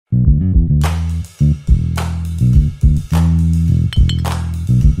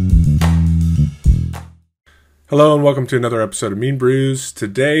Hello and welcome to another episode of Mean Brews.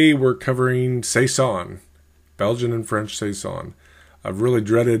 Today we're covering Saison, Belgian and French Saison. I've really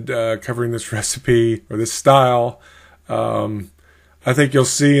dreaded covering this recipe or this style. I think you'll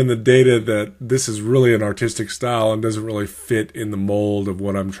see in the data that this is really an artistic style and doesn't really fit in the mold of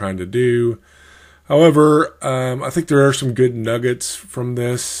what I'm trying to do. However, I think there are some good nuggets from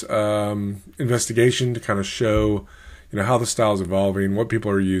this investigation to kind of show, how the style is evolving, what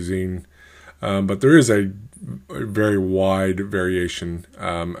people are using. But there is a very wide variation,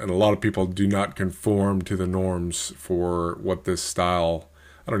 and a lot of people do not conform to the norms for what this style.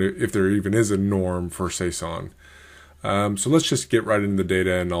 I don't know if there even is a norm for Saison. So let's just get right into the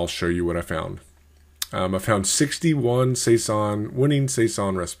data, and I'll show you what I found. I found 61 winning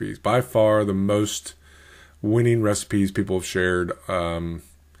Saison recipes, by far the most winning recipes people have shared, and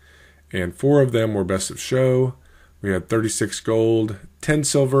 4 of them were best of show. We had 36 gold, 10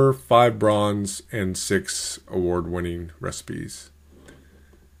 silver, 5 bronze, and 6 award-winning recipes.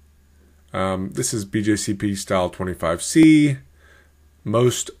 This is BJCP Style 25C.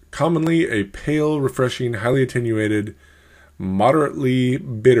 Most commonly a pale, refreshing, highly attenuated, moderately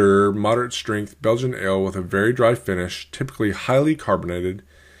bitter, moderate strength Belgian ale with a very dry finish, typically highly carbonated,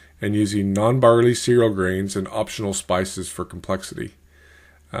 and using non-barley cereal grains and optional spices for complexity.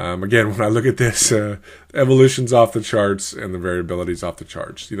 Again, when I look at this, evolution's off the charts and the variability's off the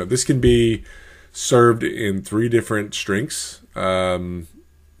charts. This can be served in 3 different strengths,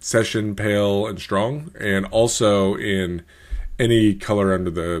 session, pale, and strong, and also in any color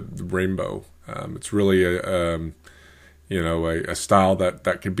under the rainbow. It's really a style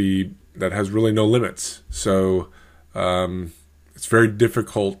that has really no limits. So it's very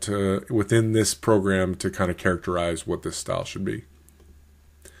difficult within this program to kind of characterize what this style should be.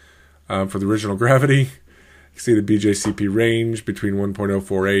 For the original gravity, you can see the BJCP range between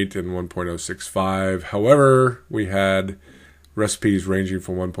 1.048 and 1.065. However, we had recipes ranging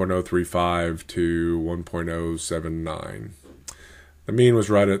from 1.035 to 1.079. The mean was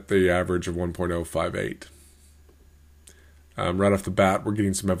right at the average of 1.058. Right off the bat, we're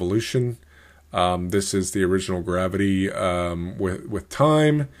getting some evolution. This is the original gravity with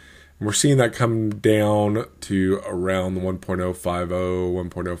time. We're seeing that come down to around the 1.050,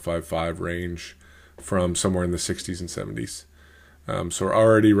 1.055 range from somewhere in the 60s and 70s. So we're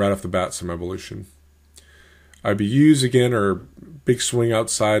already right off the bat some evolution. IBUs again are big swing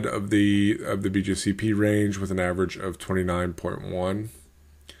outside of the BJCP range with an average of 29.1.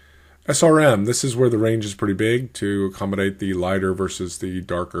 SRM, this is where the range is pretty big to accommodate the lighter versus the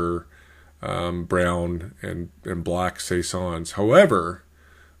darker brown and black Saisons. However,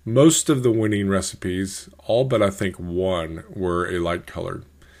 most of the winning recipes, all but I think 1, were a light colored,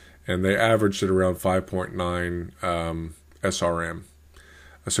 and they averaged at around 5.9 SRM.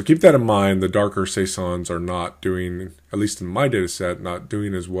 So keep that in mind. The darker Saisons are not doing, at least in my data set, not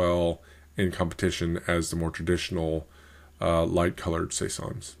doing as well in competition as the more traditional light colored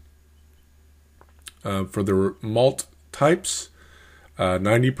Saisons. For the malt types,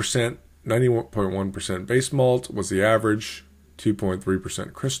 91.1% base malt was the average.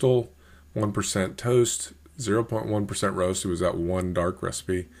 2.3% crystal, 1% toast, 0.1% roast. It was that one dark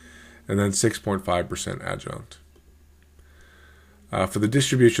recipe, and then 6.5% adjunct. For the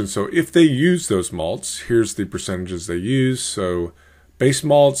distribution, so if they use those malts, here's the percentages they use. So base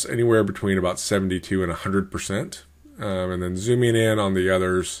malts anywhere between about 72 and 100%, and then zooming in on the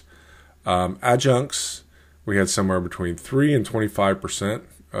others, adjuncts, we had somewhere between 3 and 25%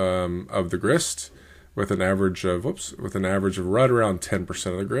 of the grist, with an average of right around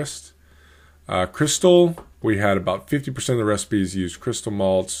 10% of the grist. Crystal, we had about 50% of the recipes use crystal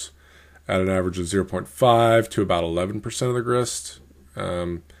malts at an average of 0.5 to about 11% of the grist.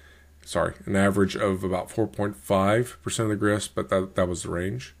 An average of about 4.5% of the grist, but that was the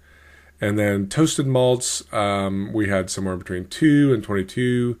range. And then toasted malts, we had somewhere between 2 and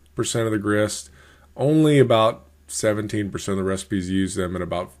 22% of the grist. Only about 17% of the recipes use them, and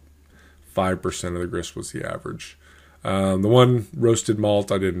about 5% of the grist was the average. The one roasted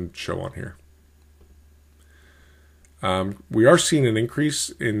malt I didn't show on here. We are seeing an increase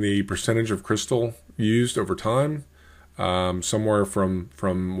in the percentage of crystal used over time, somewhere from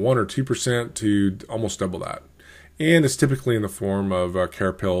 1 or 2% to almost double that. And it's typically in the form of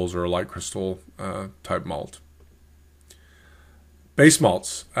carapils or a light crystal type malt. Base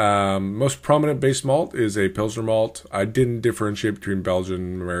malts. Most prominent base malt is a Pilsner malt. I didn't differentiate between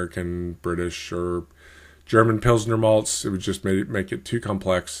Belgian, American, British, or German Pilsner malts. It would just make it too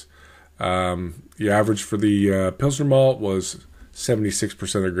complex. The average for the Pilsner malt was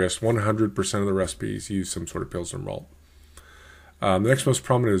 76% of the grist. 100% of the recipes use some sort of Pilsner malt. The next most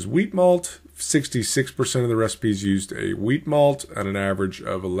prominent is wheat malt. 66% of the recipes used a wheat malt at an average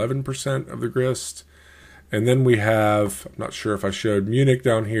of 11% of the grist. And then we have, I'm not sure if I showed Munich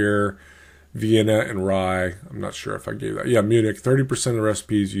down here, Vienna and rye. I'm not sure if I gave that. Yeah, Munich, 30% of the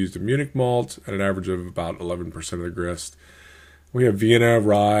recipes used a Munich malt at an average of about 11% of the grist. We have Vienna,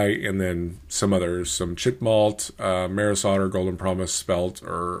 rye, and then some others, some chit malt, Maris Otter, Golden Promise, spelt,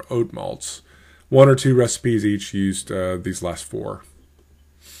 or oat malts. 1 or 2 recipes each used these last 4.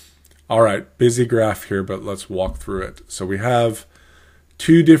 All right, busy graph here, but let's walk through it. So we have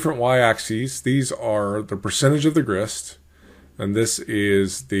 2 different y-axes. These are the percentage of the grist, and this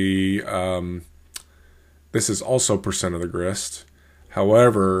is also percent of the grist.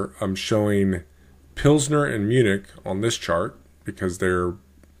 However, I'm showing Pilsner and Munich on this chart because they're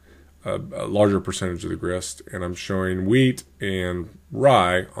a larger percentage of the grist, and I'm showing wheat and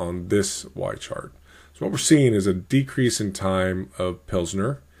rye on this Y chart. So what we're seeing is a decrease in time of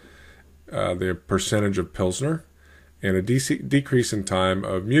Pilsner, the percentage of Pilsner, and a decrease in time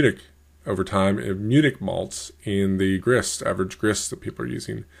of Munich over time of Munich malts in the grist, average grist that people are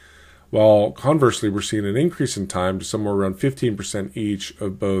using. While conversely, we're seeing an increase in time to somewhere around 15% each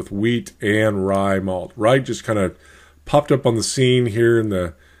of both wheat and rye malt. Rye just kind of popped up on the scene here in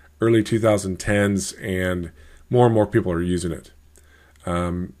the early 2010s, and more people are using it.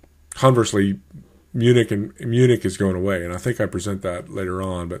 Conversely, Munich is going away, and I think I present that later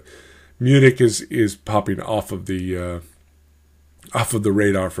on. But Munich is popping off of the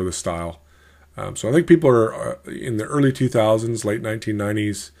radar for the style. So I think people are in the early 2000s, late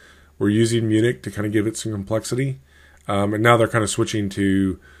 1990s, were using Munich to kind of give it some complexity, and now they're kind of switching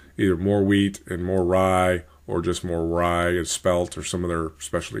to either more wheat and more rye, or just more rye and spelt, or some of their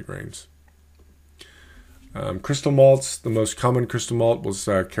specialty grains. Crystal malts, the most common crystal malt was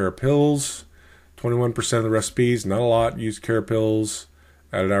Carapils. 21% of the recipes, not a lot, used Carapils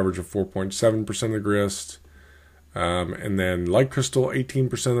at an average of 4.7% of the grist. And then light crystal,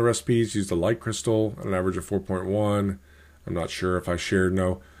 18% of the recipes used a light crystal at an average of 4.1. I'm not sure if I shared,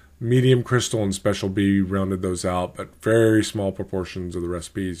 no. Medium crystal and special B rounded those out, but very small proportions of the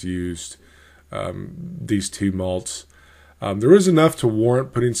recipes used these 2 malts. There is enough to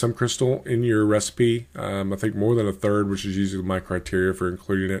warrant putting some crystal in your recipe. I think more than a third, which is usually my criteria for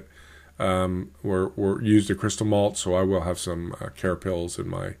including it, were used a crystal malt, so I will have some Carapils in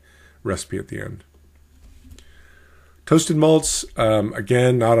my recipe at the end. Toasted malts,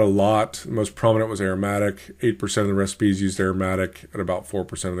 again, not a lot. The most prominent was aromatic. 8% of the recipes used aromatic at about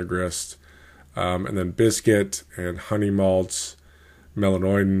 4% of the grist. And then biscuit and honey malts,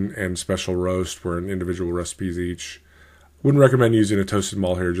 melanoidin, and special roast were in individual recipes each. Wouldn't recommend using a toasted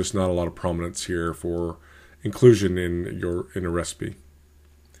malt here, just not a lot of prominence here for inclusion in a recipe.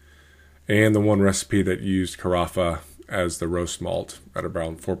 And the one recipe that used Carafa as the roast malt at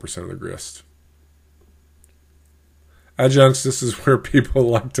around 4% of the grist. Adjuncts, this is where people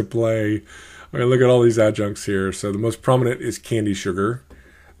like to play. Look at all these adjuncts here. So the most prominent is candy sugar.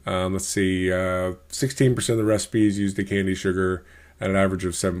 Let's see, 16% of the recipes used the candy sugar at an average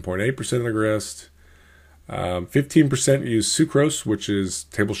of 7.8% of the grist. 15% used sucrose, which is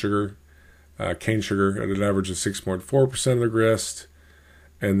table sugar, cane sugar, at an average of 6.4% of the grist.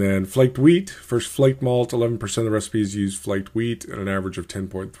 And then flaked wheat, first flaked malt, 11% of the recipes used flaked wheat at an average of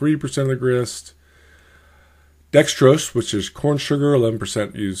 10.3% of the grist. Dextrose, which is corn sugar,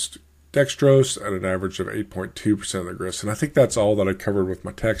 11% used dextrose at an average of 8.2% of the grist. And I think that's all that I covered with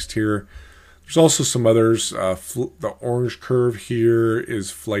my text here. There's also some others. The orange curve here is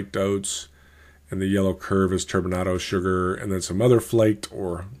flaked oats, and the yellow curve is turbinado sugar, and then some other flaked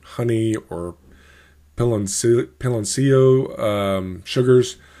or honey or piloncillo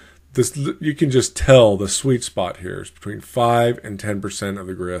sugars. This, you can just tell the sweet spot here is between 5 and 10% of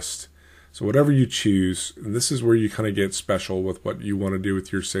the grist. So whatever you choose, and this is where you kind of get special with what you want to do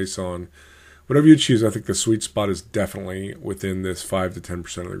with your Saison. Whatever you choose, I think the sweet spot is definitely within this 5 to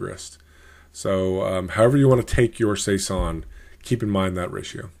 10% of the grist. So however you want to take your Saison, keep in mind that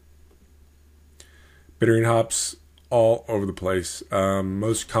ratio. Bittering hops, all over the place.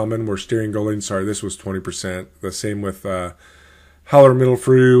 Most common were Styrian Sorry, this was 20%. The same with Haller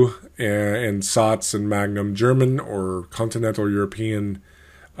Mittelfrüh and Satz and Magnum. German or continental European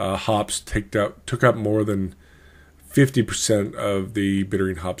hops took up more than 50% of the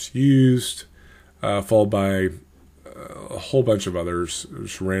bittering hops used, followed by a whole bunch of others,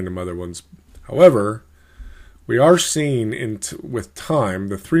 just random other ones. However, we are seeing with time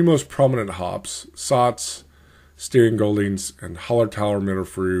the 3 most prominent hops, Satz, Styrian Goldings, and Hallertauer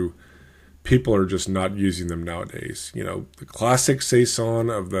Mittelfrüh, people are just not using them nowadays. You know, the classic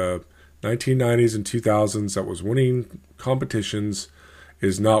Saison of the 1990s and 2000s that was winning competitions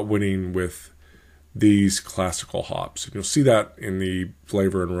is not winning with these classical hops. And you'll see that in the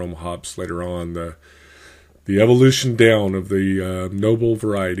flavor and aroma hops later on. The evolution down of the noble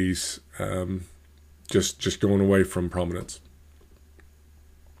varieties, just going away from prominence.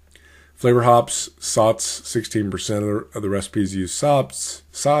 Flavor hops, Sots, 16% of the recipes use Sots.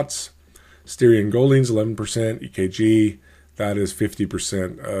 Styrian Goldings, 11%. EKG, that is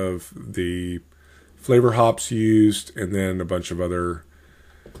 50% of the flavor hops used, and then a bunch of other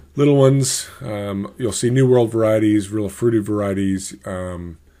little ones. You'll see New World varieties, real fruity varieties,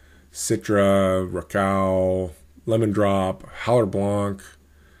 Citra, Racao, Lemon Drop, Howler Blanc,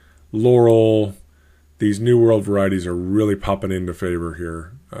 Laurel. These New World varieties are really popping into favor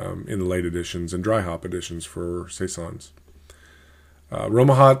here in the late editions and dry hop editions for Saisons.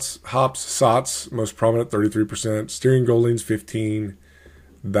 Aroma hops, Sots, most prominent, 33%. Styrian Goldings, 15%.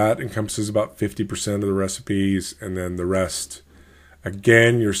 That encompasses about 50% of the recipes, and then the rest.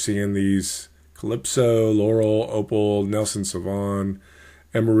 Again, you're seeing these Calypso, Laurel, Opal, Nelson Sauvin,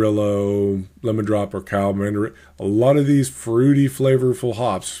 Amarillo, Lemon Drop, or Cow Mandarin. A lot of these fruity, flavorful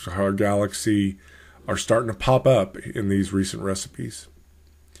hops, our Galaxy, are starting to pop up in these recent recipes.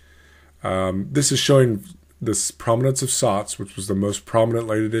 This is showing this prominence of Sots, which was the most prominent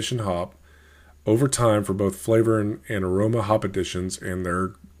late edition hop, over time for both flavor and aroma hop additions, and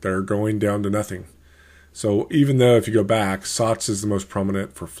they're going down to nothing. So even though if you go back, Sots is the most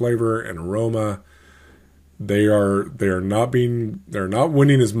prominent for flavor and aroma, they are not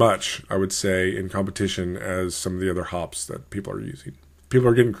winning as much, I would say, in competition as some of the other hops that people are using. People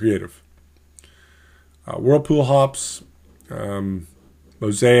are getting creative. Whirlpool hops,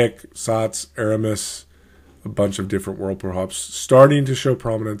 Mosaic, Sots, Aramis, a bunch of different Whirlpool hops starting to show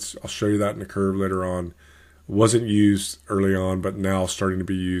prominence. I'll show you that in the curve later on. Wasn't used early on, but now starting to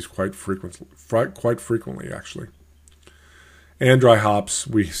be used quite frequently actually. And dry hops,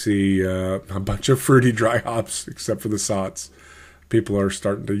 we see a bunch of fruity dry hops, except for the Sots. People are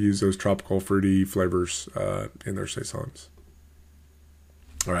starting to use those tropical fruity flavors in their Saisons.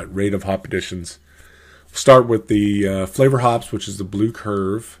 All right, rate of hop additions. We'll start with the flavor hops, which is the blue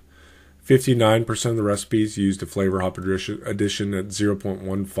curve. 59% of the recipes used a flavor hop addition at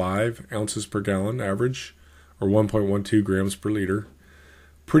 0.15 ounces per gallon average, or 1.12 grams per liter.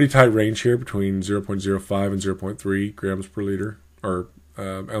 Pretty tight range here between 0.05 and 0.3 grams per liter, or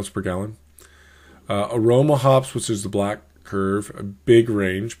ounce per gallon. Aroma hops, which is the black curve, a big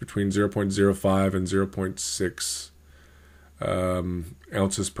range between 0.05 and 0.6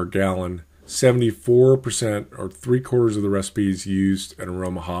 ounces per gallon. 74%, or 3/4 of the recipes used an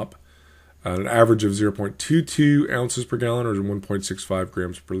aroma hop. An average of 0.22 ounces per gallon, or 1.65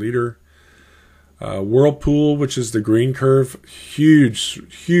 grams per liter. Whirlpool, which is the green curve,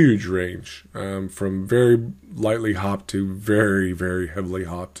 huge range, from very lightly hopped to very, very heavily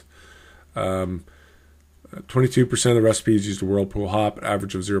hopped. 22% of the recipes used a Whirlpool hop,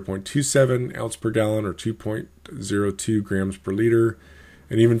 average of 0.27 ounce per gallon, or 2.02 grams per liter.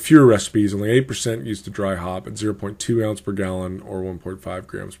 And even fewer recipes, only 8% used a dry hop at 0.2 ounce per gallon, or 1.5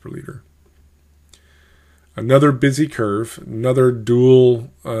 grams per liter. Another busy curve, another dual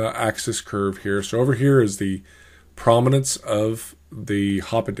axis curve here. So over here is the prominence of the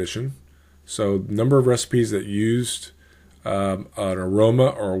hop addition. So number of recipes that used an aroma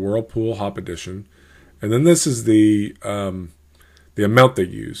or a Whirlpool hop addition. And then this is the amount they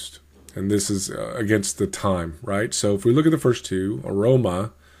used. And this is against the time, right? So if we look at the first two,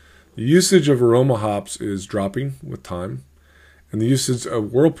 aroma, the usage of aroma hops is dropping with time. And the usage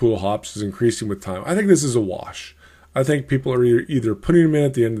of Whirlpool hops is increasing with time. I think this is a wash. I think people are either putting them in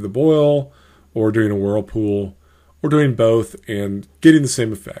at the end of the boil, or doing a Whirlpool, or doing both and getting the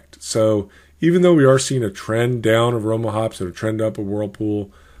same effect. So even though we are seeing a trend down of aroma hops and a trend up of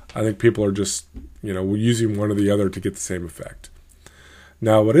Whirlpool, I think people are just, using one or the other to get the same effect.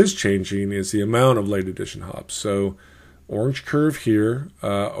 Now what is changing is the amount of late edition hops. So orange curve here,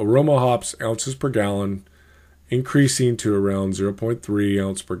 aroma hops, ounces per gallon, increasing to around 0.3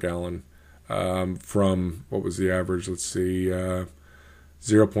 ounce per gallon from, what was the average? Let's see,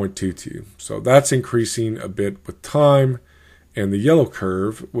 0.22. So that's increasing a bit with time. And the yellow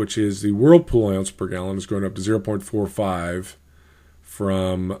curve, which is the Whirlpool ounce per gallon, is going up to 0.45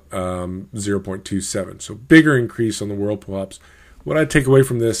 from 0.27. So bigger increase on the Whirlpool hops. What I take away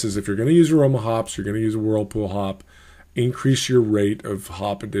from this is if you're going to use aroma hops, you're going to use a Whirlpool hop, increase your rate of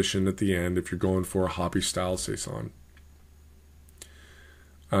hop addition at the end if you're going for a hoppy style Saison.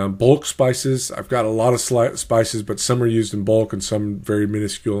 Bulk spices, I've got a lot of spices, but some are used in bulk and some very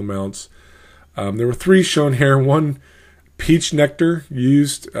minuscule amounts. There were three shown here. One Peach nectar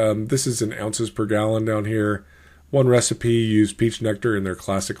used. This is in ounces per gallon down here. One recipe used peach nectar in their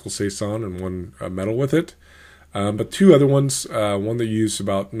classical saison and one metal with it. But two other ones, one that used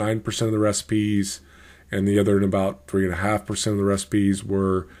about 9% of the recipes, and the other in about 3.5% of the recipes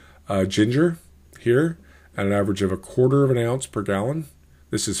were ginger here at an average of 1/4 of an ounce per gallon.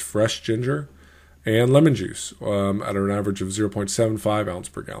 This is fresh ginger. And lemon juice at an average of 0.75 ounce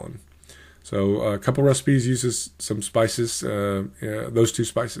per gallon. So a couple recipes uses some spices, those two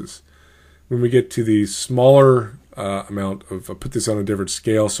spices. When we get to the smaller amount of, I put this on a different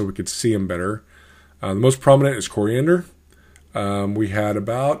scale so we could see them better. The most prominent is coriander. We had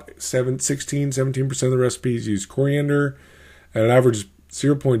about 17% of the recipes use coriander at an average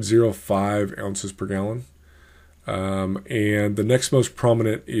 0.05 ounces per gallon. And the next most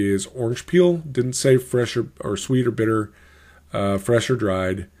prominent is orange peel. Didn't say fresh or sweet or bitter, fresh or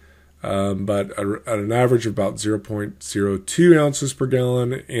dried, but at an average of about 0.02 ounces per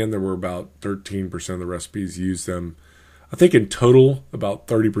gallon, and there were about 13% of the recipes used them. I think in total, about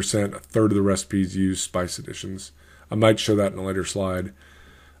 30%, a third of the recipes use spice additions. I might show that in a later slide.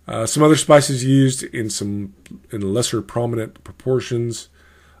 Some other spices used in lesser prominent proportions.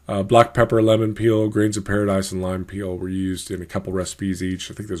 Black pepper, lemon peel, grains of paradise, and lime peel were used in a couple recipes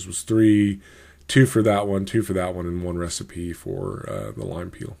each. I think this was 3, 2 for that one, 2 for that one, and 1 recipe for the lime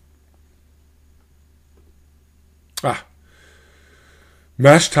peel.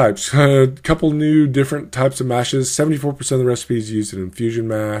 Mash types. A couple new different types of mashes. 74% of the recipes used an infusion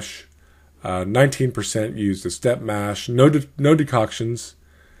mash. 19% used a step mash. No decoctions.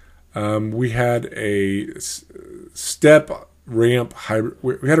 We had a step ramp hybrid.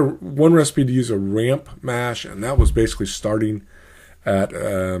 We had one recipe to use a ramp mash, and that was basically starting at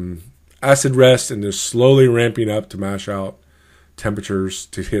acid rest and just slowly ramping up to mash out temperatures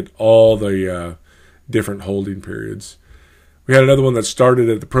to hit all the different holding periods. We had another one that started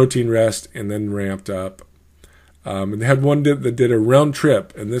at the protein rest and then ramped up. And they had one that did a round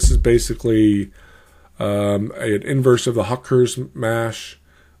trip, and this is basically an inverse of the Hochkirch mash,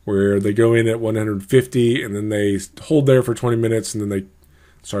 where they go in at 150 and then they hold there for 20 minutes, and then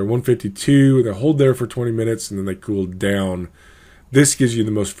 152, they hold there for 20 minutes and then they cool down. This gives you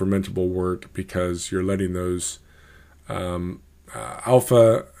the most fermentable wort because you're letting those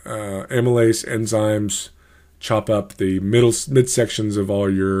alpha amylase enzymes chop up the midsections of all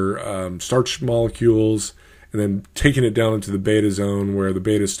your starch molecules, and then taking it down into the beta zone where the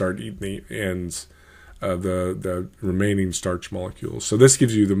betas start eating the ends of the remaining starch molecules. So this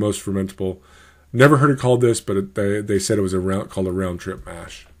gives you the most fermentable. Never heard it called this, but they said it was called a round trip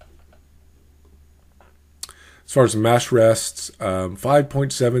mash. As far as the mash rests,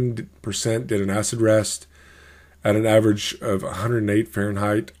 5.7% did an acid rest at an average of 108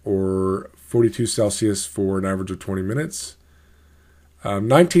 Fahrenheit or 42 Celsius for an average of 20 minutes.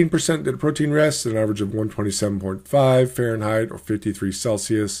 19% did a protein rest at an average of 127.5 Fahrenheit or 53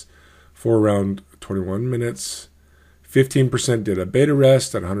 Celsius for around 21 minutes. 15% did a beta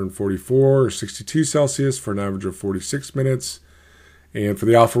rest at 144 or 62 Celsius for an average of 46 minutes. And for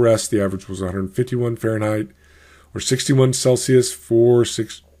the alpha rest, the average was 151 Fahrenheit or 61 Celsius for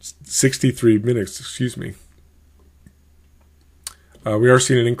 63 minutes. We are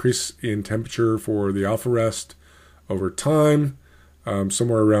seeing an increase in temperature for the alpha rest over time,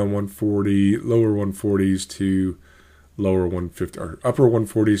 somewhere around 140, lower 140s to lower 150, or upper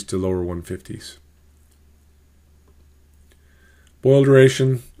 140s to lower 150s. Boil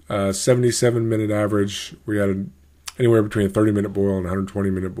duration, 77-minute average. We had anywhere between a 30-minute boil and a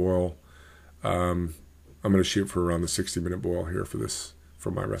 120-minute boil. I'm going to shoot for around the 60-minute boil here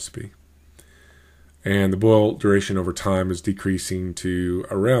for my recipe. And the boil duration over time is decreasing to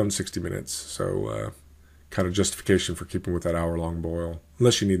around 60 minutes. So kind of justification for keeping with that hour-long boil,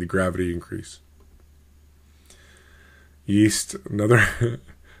 unless you need the gravity increase. Yeast, another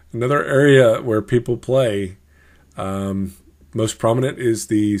area where people play. Most prominent is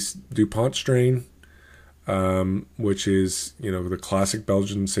the DuPont strain, which is the classic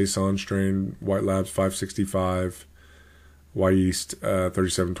Belgian Saison strain, White Labs 565. Yeast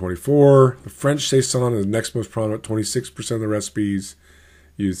 3724. The French Saison is the next most prominent. 26% of the recipes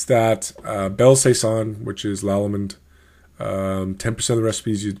use that. Belle Saison, which is L'Allemande, 10% of the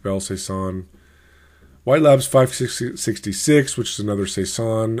recipes use Belle Saison. White Labs 566, which is another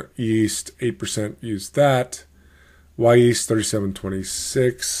Saison yeast, 8% use that. Yeast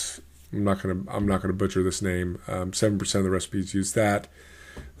 3726. I'm not gonna butcher this name. 7% of the recipes use that.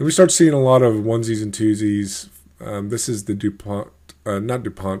 Then we start seeing a lot of onesies and twosies. This is the DuPont,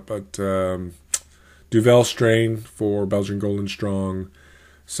 but Duvel strain for Belgian Golden Strong.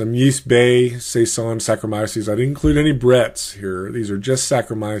 some Yeast Bay, Saison, Saccharomyces. I didn't include any Brett's here. These are just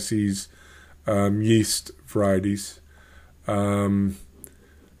Saccharomyces yeast varieties.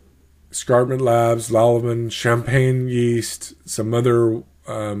 Escarpment Labs, Lalaman, Champagne yeast, some other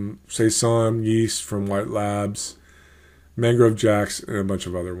Saison yeast from White Labs, Mangrove Jacks, and a bunch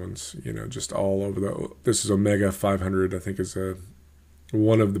of other ones. Just all over this is Omega 500, I think is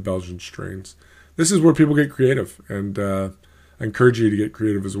one of the Belgian strains. This is where people get creative, and I encourage you to get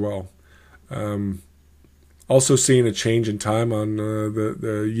creative as well. Also seeing a change in time on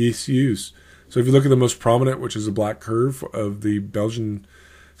the yeast used. So if you look at the most prominent, which is a black curve of the Belgian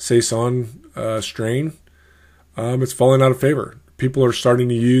Saison strain, it's falling out of favor. People are starting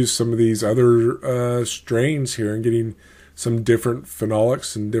to use some of these other strains here and getting some different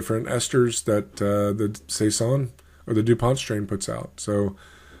phenolics and different esters that the Saison or the DuPont strain puts out. So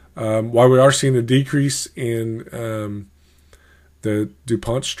while we are seeing a decrease in the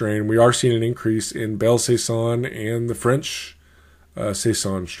DuPont strain, we are seeing an increase in Belle Saison and the French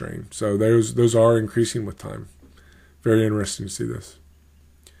Saison strain. So those are increasing with time. Very interesting to see this.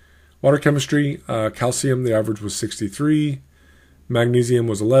 Water chemistry, calcium, the average was 63. Magnesium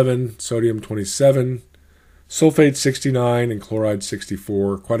was 11. Sodium, 27. Sulfate, 69. And chloride,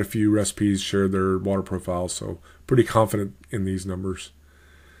 64. Quite a few recipes share their water profiles, so pretty confident in these numbers.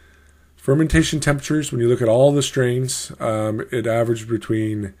 Fermentation temperatures, when you look at all the strains, it averaged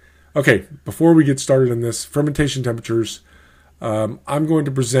between... Okay, before we get started on this, fermentation temperatures, I'm going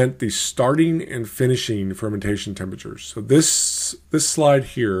to present the starting and finishing fermentation temperatures. So this slide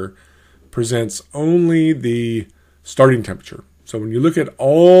here presents only the starting temperature. So when you look at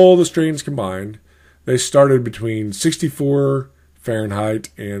all the strains combined, they started between 64 Fahrenheit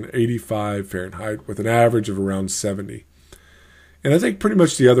and 85 Fahrenheit with an average of around 70. And I think pretty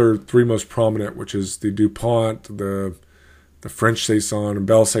much the other three most prominent, which is the DuPont, the French Saison, and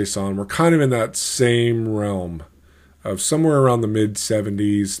Belle Saison, were kind of in that same realm of somewhere around the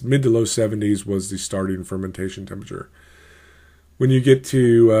mid-70s, mid to low 70s was the starting fermentation temperature. When you get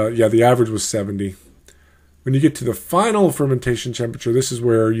to, the average was 70. When you get to the final fermentation temperature, this is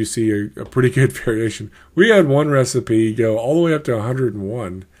where you see a pretty good variation. We had one recipe go all the way up to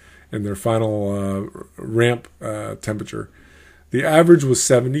 101 in their final ramp temperature. The average was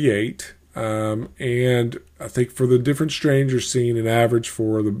 78, and I think for the different strains, you're seeing an average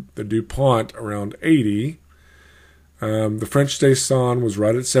for the DuPont around 80. The French Saison was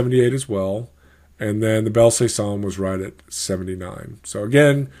right at 78 as well, and then the Belle Saison was right at 79. So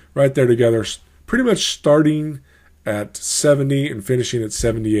again, right there together, pretty much starting at 70 and finishing at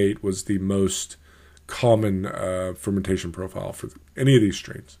 78 was the most common fermentation profile for any of these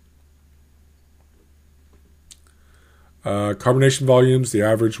strains. Carbonation volumes, the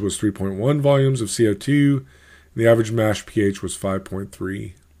average was 3.1 volumes of CO2. And the average mash pH was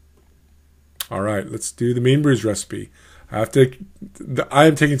 5.3. All right, let's do the Meanbrews recipe. I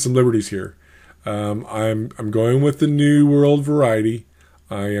am taking some liberties here. I'm going with the New World variety.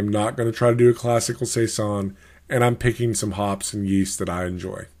 I am not going to try to do a classical Saison, and I'm picking some hops and yeast that I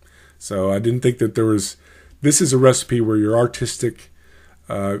enjoy. So I didn't think that this is a recipe where your artistic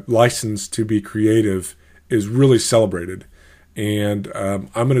license to be creative is really celebrated. And I'm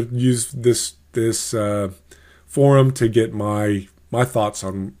going to use this forum to get my thoughts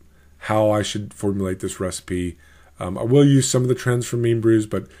on how I should formulate this recipe. I will use some of the trends from Meanbrews,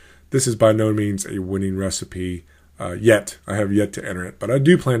 but this is by no means a winning recipe yet. I have yet to enter it, but I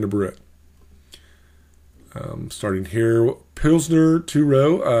do plan to brew it. Starting here, Pilsner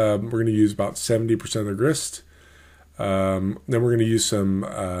 2-row. We're going to use about 70% of the grist. Then we're going to use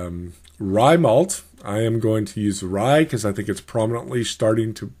some rye malt. I am going to use rye because I think it's prominently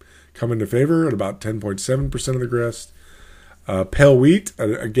starting to come into favor at about 10.7% of the grist. Pale wheat,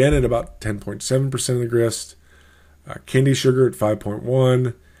 again at about 10.7% of the grist. Candy sugar at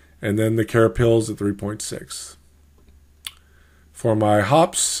 5.1, and then the carapils at 3.6. For my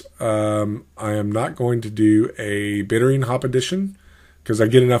hops, I am not going to do a bittering hop addition because I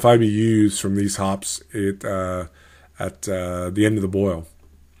get enough IBUs from these hops at the end of the boil.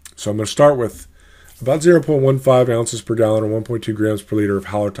 So I'm going to start with about 0.15 ounces per gallon or 1.2 grams per liter of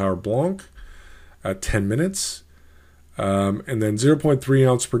Hallertauer Blanc at 10 minutes. And then 0.3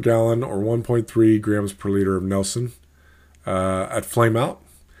 ounce per gallon or 1.3 grams per liter of Nelson at flame out.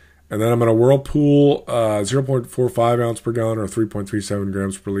 And then I'm going to whirlpool 0.45 ounce per gallon or 3.37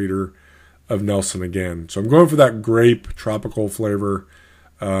 grams per liter of Nelson again. So I'm going for that grape tropical flavor.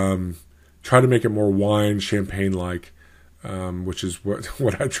 Try to make it more wine, champagne-like, which is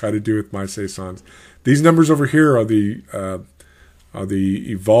what I try to do with my Saisons. These numbers over here are the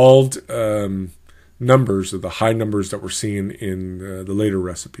evolved numbers, of the high numbers that we're seeing in the later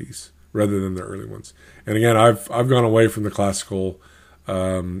recipes rather than the early ones. And again, I've gone away from the classical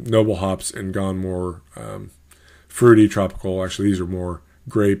noble hops and gone more fruity, tropical. Actually, these are more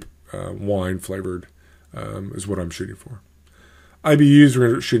grape, wine flavored is what I'm shooting for. IBUs,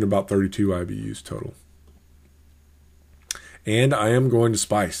 we're shooting about 32 IBUs total. And I am going to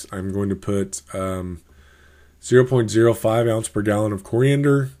spice. I'm going to put 0.05 ounce per gallon of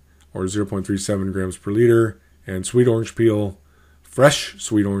coriander, or 0.37 grams per liter, and sweet orange peel, fresh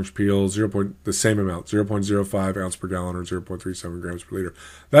sweet orange peel, the same amount, 0.05 ounce per gallon, or 0.37 grams per liter.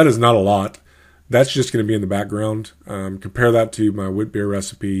 That is not a lot. That's just going to be in the background. Compare that to my wheat beer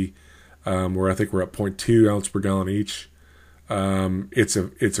recipe, where I think we're at 0.2 ounce per gallon each. It's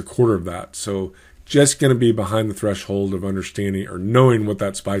a quarter of that. So just going to be behind the threshold of understanding or knowing what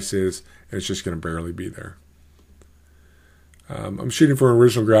that spice is, and it's just going to barely be there. I'm shooting for an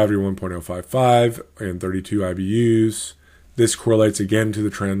original gravity of 1.055 and 32 IBUs. This correlates again to the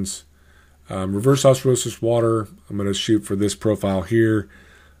trends. Reverse osmosis water, I'm going to shoot for this profile here,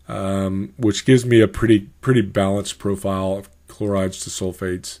 which gives me a pretty balanced profile of chlorides to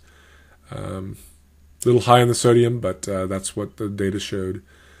sulfates. A little high in the sodium, but that's what the data showed.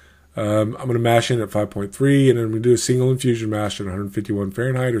 I'm going to mash in at 5.3, and then I'm going to do a single infusion mash at 151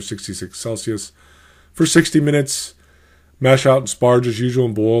 Fahrenheit or 66 Celsius for 60 minutes. Mash out and sparge as usual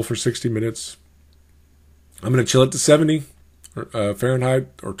and boil for 60 minutes. I'm going to chill it to 70 Fahrenheit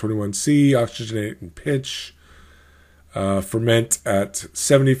or 21 C, oxygenate and pitch. Ferment at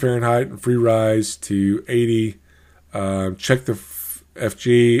 70 Fahrenheit and free rise to 80. Check the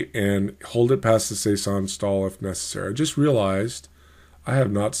FG and hold it past the Saison stall if necessary. I just realized I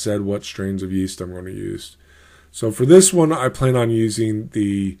have not said what strains of yeast I'm going to use. So for this one, I plan on using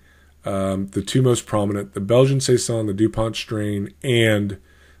the two most prominent, the Belgian Saison, the DuPont strain, and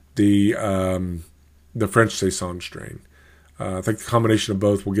the French Saison strain. I think the combination of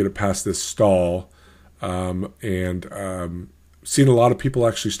both will get it past this stall, and seen a lot of people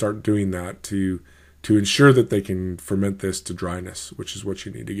actually start doing that to ensure that they can ferment this to dryness, which is what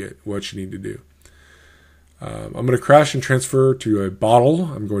you need to do. I'm going to crash and transfer to a bottle.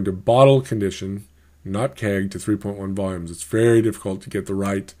 I'm going to bottle condition, not keg, to 3.1 volumes. It's very difficult to get the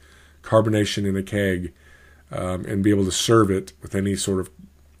right carbonation in a keg and be able to serve it with any sort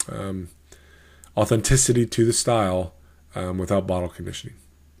of authenticity to the style without bottle conditioning.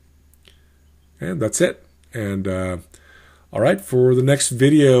 And that's it. And all right, for the next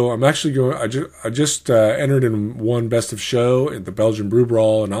video, I'm actually going. I just entered in one best of show at the Belgian Brew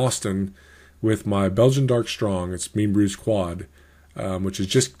Brawl in Austin with my Belgian Dark Strong. It's Meanbrews Quad, which is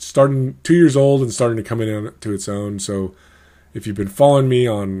just starting 2 years old and starting to come into its own. So if you've been following me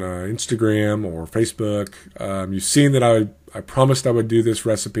on Instagram or Facebook, you've seen that I promised I would do this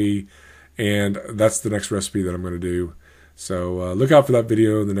recipe, and that's the next recipe that I'm going to do. So look out for that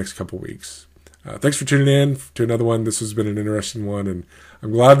video in the next couple weeks. Thanks for tuning in to another one. This has been an interesting one, and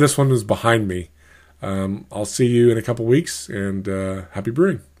I'm glad this one is behind me. I'll see you in a couple weeks, and happy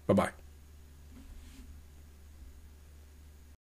brewing. Bye-bye.